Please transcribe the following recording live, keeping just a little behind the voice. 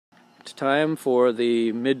time for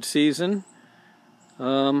the mid-season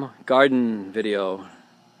garden video.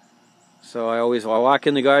 So I walk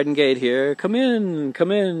in the garden gate here. Come in,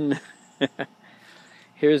 come in.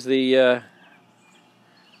 Here's the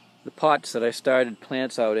pots that I started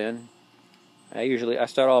plants out in. I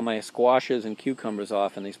start all my squashes and cucumbers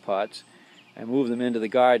off in these pots. I move them into the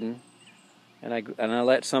garden, and I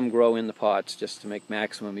let some grow in the pots just to make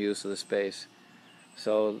maximum use of the space.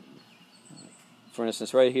 So, for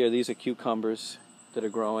instance, right here, these are cucumbers that are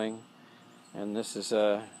growing, and this is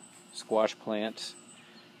squash plants,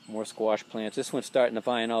 more squash plants. This one's starting to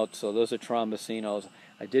vine out, so those are Trombocenos.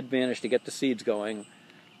 I did manage to get the seeds going.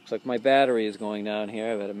 Looks like my battery is going down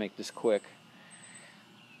here. I better make this quick.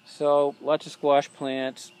 So, lots of squash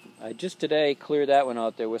plants. I just today cleared that one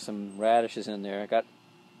out there with some radishes in there. I got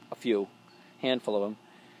a handful of them.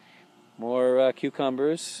 More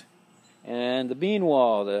cucumbers. And the bean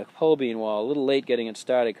wall, the pole bean wall, a little late getting it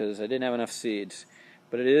started because I didn't have enough seeds.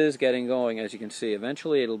 But it is getting going, as you can see.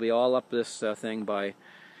 Eventually it'll be all up this thing by,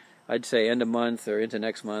 I'd say, end of month or into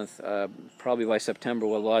next month. Probably by September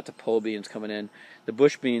with lots of pole beans coming in. The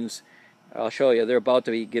bush beans, I'll show you, they're about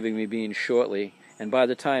to be giving me beans shortly. And by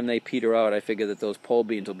the time they peter out, I figure that those pole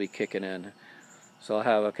beans will be kicking in. So I'll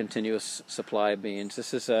have a continuous supply of beans.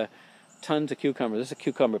 This is tons of cucumbers. This is a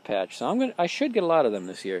cucumber patch. So I should get a lot of them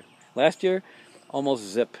this year. Last year, almost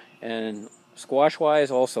zip. And squash-wise,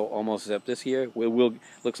 also almost zip. This year,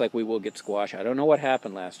 looks like we will get squash. I don't know what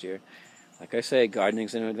happened last year. Like I say,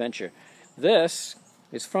 gardening's an adventure. This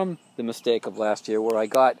is from the mistake of last year where I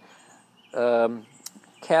got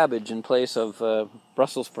cabbage in place of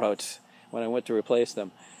Brussels sprouts when I went to replace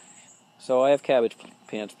them. So I have cabbage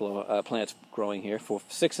plants growing here, for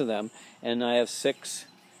 6 of them, and I have 6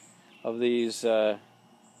 of these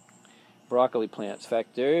broccoli plants. In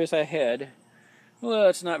fact, there's a head. Well,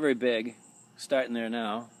 it's not very big, starting there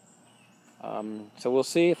now. So we'll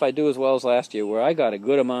see if I do as well as last year, where I got a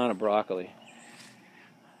good amount of broccoli.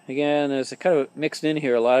 Again, there's kind of mixed in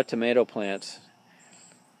here a lot of tomato plants.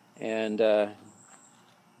 And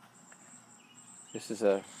this is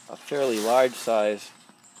a fairly large size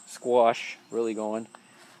squash, really going.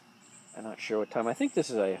 I'm not sure what time. I think this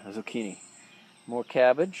is a zucchini. More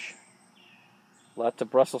cabbage. Lots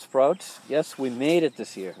of Brussels sprouts. Yes, we made it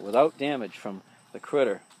this year without damage from the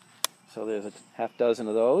critter. So there's a half dozen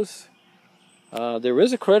of those. There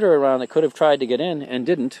is a critter around that could have tried to get in and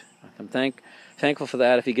didn't. I'm thankful for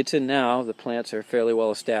that. If he gets in now, the plants are fairly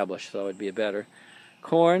well established, so it'd be a better.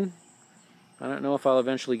 Corn. I don't know if I'll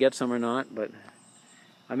eventually get some or not, but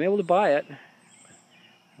I'm able to buy it.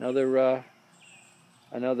 Another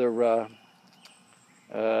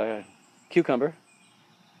cucumber.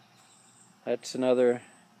 That's another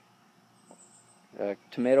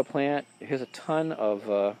tomato plant. Here's a ton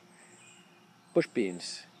of bush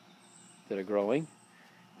beans that are growing.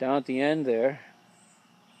 Down at the end there,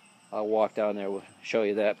 I'll walk down there, we'll show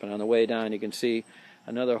you that, but on the way down you can see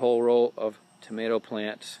another whole row of tomato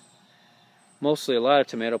plants. Mostly a lot of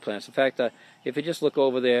tomato plants. In fact, if you just look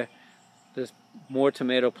over there, there's more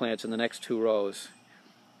tomato plants in the next 2 rows.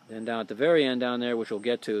 Then down at the very end down there, which we'll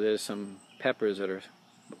get to, there's some peppers that are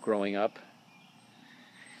growing up.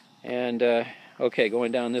 And, okay,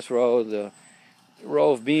 going down this row, the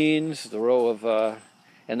row of beans, the row of,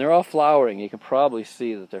 and they're all flowering. You can probably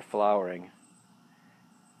see that they're flowering.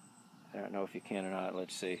 I don't know if you can or not.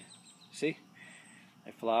 Let's see. See?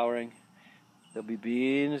 They're flowering. There'll be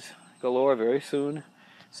beans galore very soon.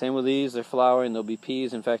 Same with these. They're flowering. There'll be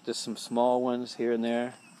peas. In fact, there's some small ones here and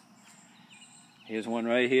there. Here's one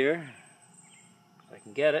right here. If I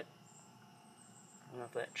can get it. I don't know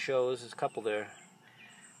if that shows. There's a couple there.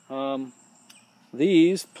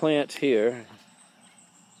 These plants here,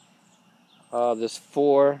 there's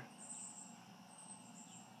 4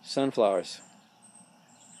 sunflowers.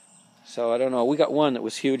 So I don't know. We got one that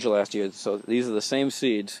was huge last year. So these are the same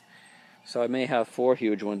seeds. So I may have 4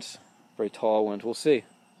 huge ones, very tall ones. We'll see.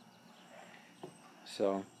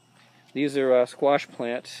 So these are squash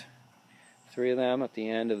plants. 3 of them at the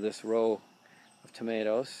end of this row of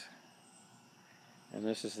tomatoes. And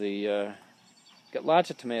this is the, got lots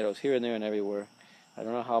of tomatoes here and there and everywhere. I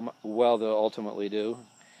don't know how well they'll ultimately do,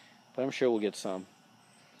 but I'm sure we'll get some.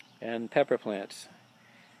 And pepper plants.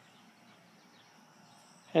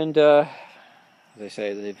 And as I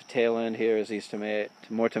say, the tail end here is these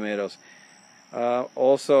more tomatoes.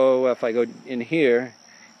 Also, if I go in here,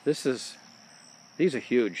 these are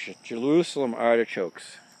huge. Jerusalem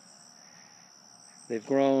artichokes. They've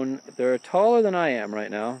grown, they're taller than I am right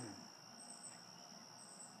now.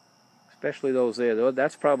 Especially those there.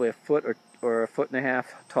 That's probably a foot or a foot and a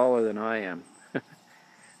half taller than I am.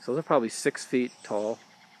 So they're probably 6 feet tall.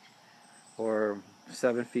 or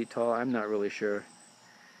 7 feet tall. I'm not really sure,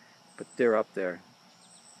 but they're up there.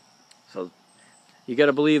 So you got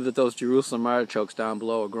to believe that those Jerusalem artichokes down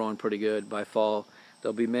below are growing pretty good. By fall,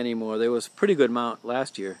 there'll be many more. There was a pretty good amount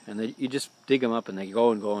last year, and you just dig them up, and they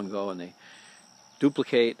go and go and go, and they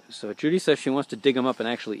duplicate. So Judy says she wants to dig them up and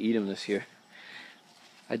actually eat them this year.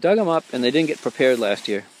 I dug them up, and they didn't get prepared last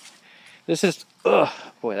year. This is,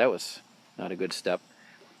 boy, that was not a good step.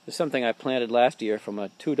 This is something I planted last year from a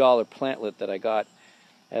 $2 plantlet that I got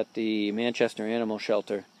at the Manchester Animal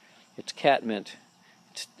Shelter. It's catmint.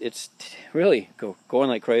 It's really going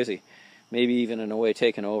like crazy. Maybe even in a way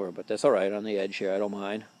taken over, but that's all right on the edge here. I don't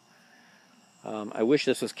mind. I wish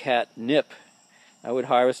this was catnip. I would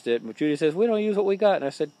harvest it, but Judy says, we don't use what we got. And I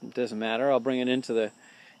said, it doesn't matter. I'll bring it into the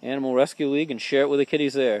Animal Rescue League and share it with the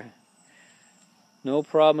kitties there. No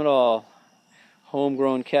problem at all.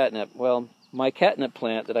 Homegrown catnip. Well, my catnip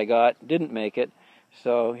plant that I got didn't make it,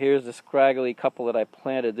 so here's the scraggly couple that I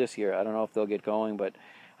planted this year. I don't know if they'll get going, but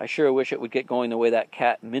I sure wish it would get going the way that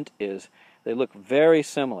catmint is. They look very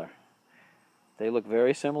similar. They look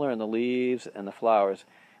very similar in the leaves and the flowers,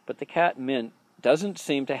 but the catmint doesn't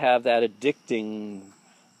seem to have that addicting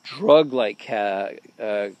drug-like cat.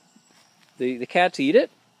 The cats eat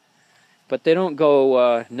it, but they don't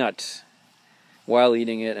go nuts while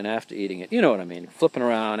eating it and after eating it. You know what I mean, flipping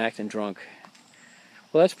around, acting drunk.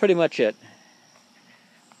 Well, that's pretty much it.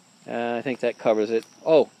 I think that covers it.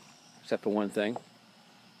 Oh, except for one thing.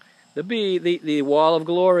 The Wall of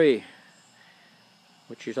Glory,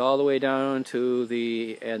 which is all the way down to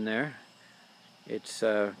the end there. It's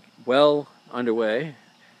well underway.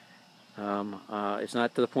 It's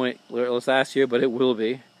not to the point where it was last year, but it will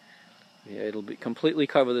be. Yeah, it'll be completely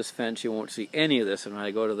cover this fence. You won't see any of this when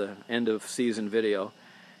I go to the end of season video.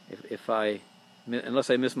 Unless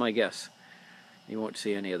I miss my guess, you won't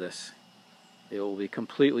see any of this. It will be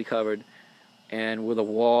completely covered and with a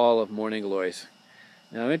wall of morning glories.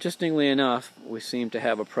 Now, interestingly enough, we seem to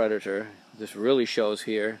have a predator. This really shows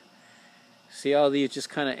here. See how these just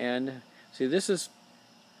kind of end? See, this is,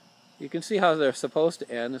 you can see how they're supposed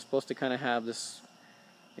to end. They're supposed to kind of have this,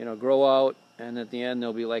 grow out, and at the end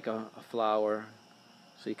they'll be like a flower.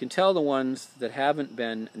 So you can tell the ones that haven't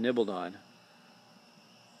been nibbled on.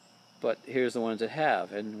 But here's the ones that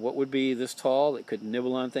have. And what would be this tall that could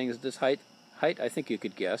nibble on things at this height? I think you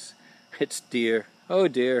could guess. It's deer. Oh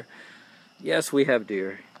dear. Yes, we have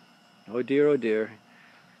deer. Oh dear, oh dear.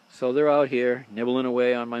 So they're out here nibbling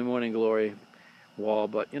away on my morning glory wall,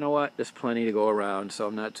 but you know what? There's plenty to go around, so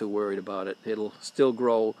I'm not too worried about it. It'll still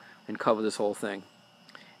grow and cover this whole thing.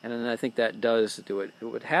 And then I think that does do it.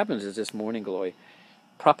 What happens is this morning glory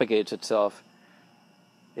propagates itself.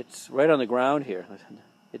 It's right on the ground here.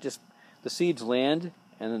 The seeds land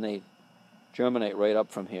and then they germinate right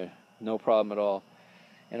up from here. No problem at all.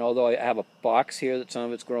 And although I have a box here that some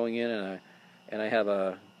of it's growing in, and I have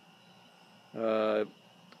a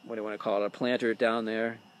what do you want to call it, a planter down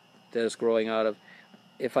there that is growing out of.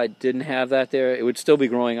 If I didn't have that there, it would still be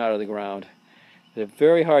growing out of the ground. They're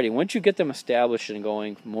very hardy. Once you get them established and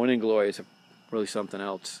going, morning glories are really something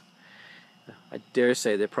else. I dare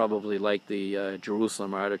say they're probably like the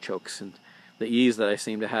Jerusalem artichokes and the ease that I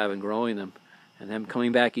seem to have in growing them, and them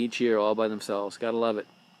coming back each year all by themselves. Gotta love it.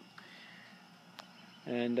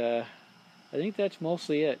 And I think that's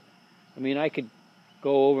mostly it. I mean, I could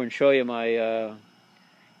go over and show you my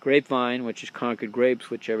grapevine, which is Concord Grapes,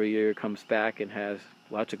 which every year comes back and has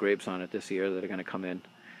lots of grapes on it this year that are going to come in.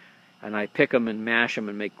 And I pick them and mash them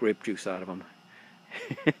and make grape juice out of them.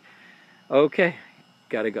 Okay,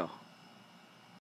 gotta go.